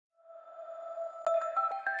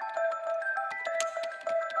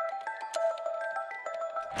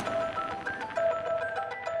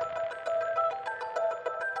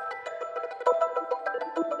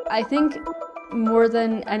I think more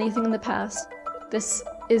than anything in the past, this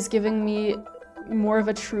is giving me more of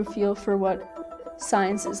a true feel for what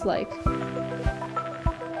science is like.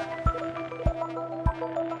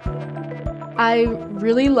 I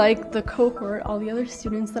really like the cohort, all the other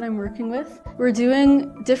students that I'm working with. We're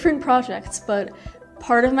doing different projects, but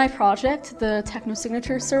part of my project, the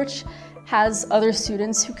techno-signature search, has other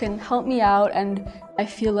students who can help me out, and I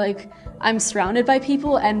feel like I'm surrounded by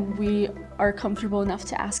people and we are comfortable enough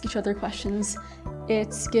to ask each other questions.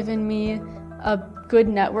 It's given me a good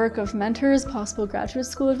network of mentors, possible graduate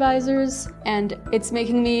school advisors, and it's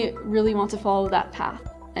making me really want to follow that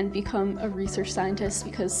path and become a research scientist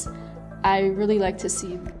because I really like to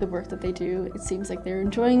see the work that they do. It seems like they're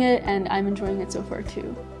enjoying it and I'm enjoying it so far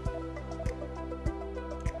too.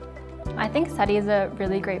 I think SETI is a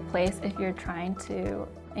really great place if you're trying to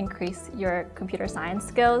increase your computer science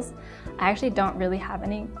skills. I actually don't really have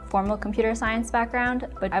any formal computer science background,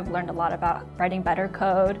 but I've learned a lot about writing better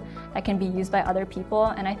code that can be used by other people,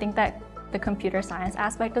 and I think that the computer science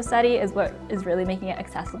aspect of SETI is what is really making it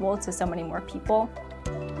accessible to so many more people.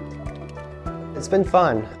 It's been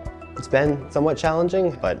fun. It's been somewhat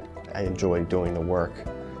challenging, but I enjoy doing the work.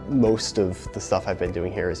 Most of the stuff I've been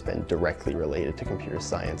doing here has been directly related to computer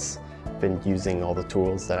science. I've been using all the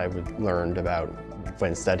tools that I learned about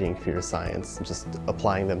when studying computer science, and just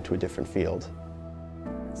applying them to a different field.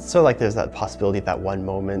 So like there's that possibility at that one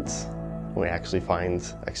moment when we actually find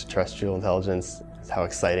extraterrestrial intelligence, how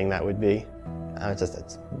exciting that would be.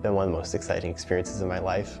 It's been one of the most exciting experiences in my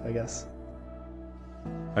life, I guess.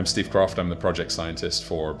 I'm Steve Croft. I'm the project scientist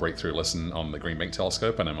for Breakthrough Listen on the Green Bank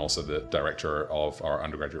Telescope, and I'm also the director of our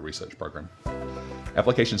undergraduate research program.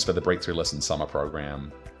 Applications for the Breakthrough Listen summer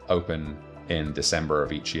program open in December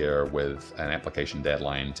of each year with an application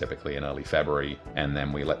deadline typically in early February, and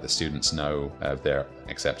then we let the students know of their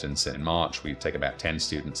acceptance in March. We take about 10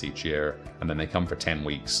 students each year, and then they come for 10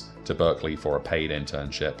 weeks to Berkeley for a paid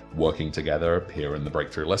internship, working together here in the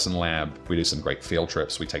Breakthrough Listen Lab. We do some great field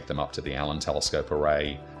trips. We take them up to the Allen Telescope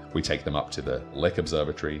Array. We take them up to the Lick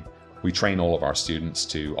Observatory. We train all of our students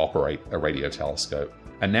to operate a radio telescope.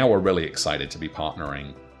 And now we're really excited to be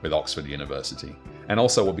partnering with Oxford University. And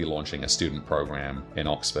also we'll be launching a student program in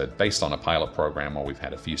Oxford based on a pilot program where we've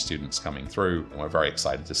had a few students coming through, and we're very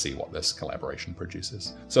excited to see what this collaboration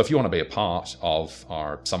produces. So if you want to be a part of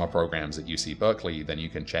our summer programs at UC Berkeley, then you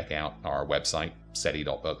can check out our website,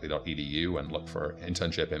 seti.berkeley.edu, and look for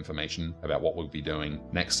internship information about what we'll be doing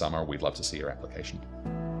next summer. We'd love to see your application.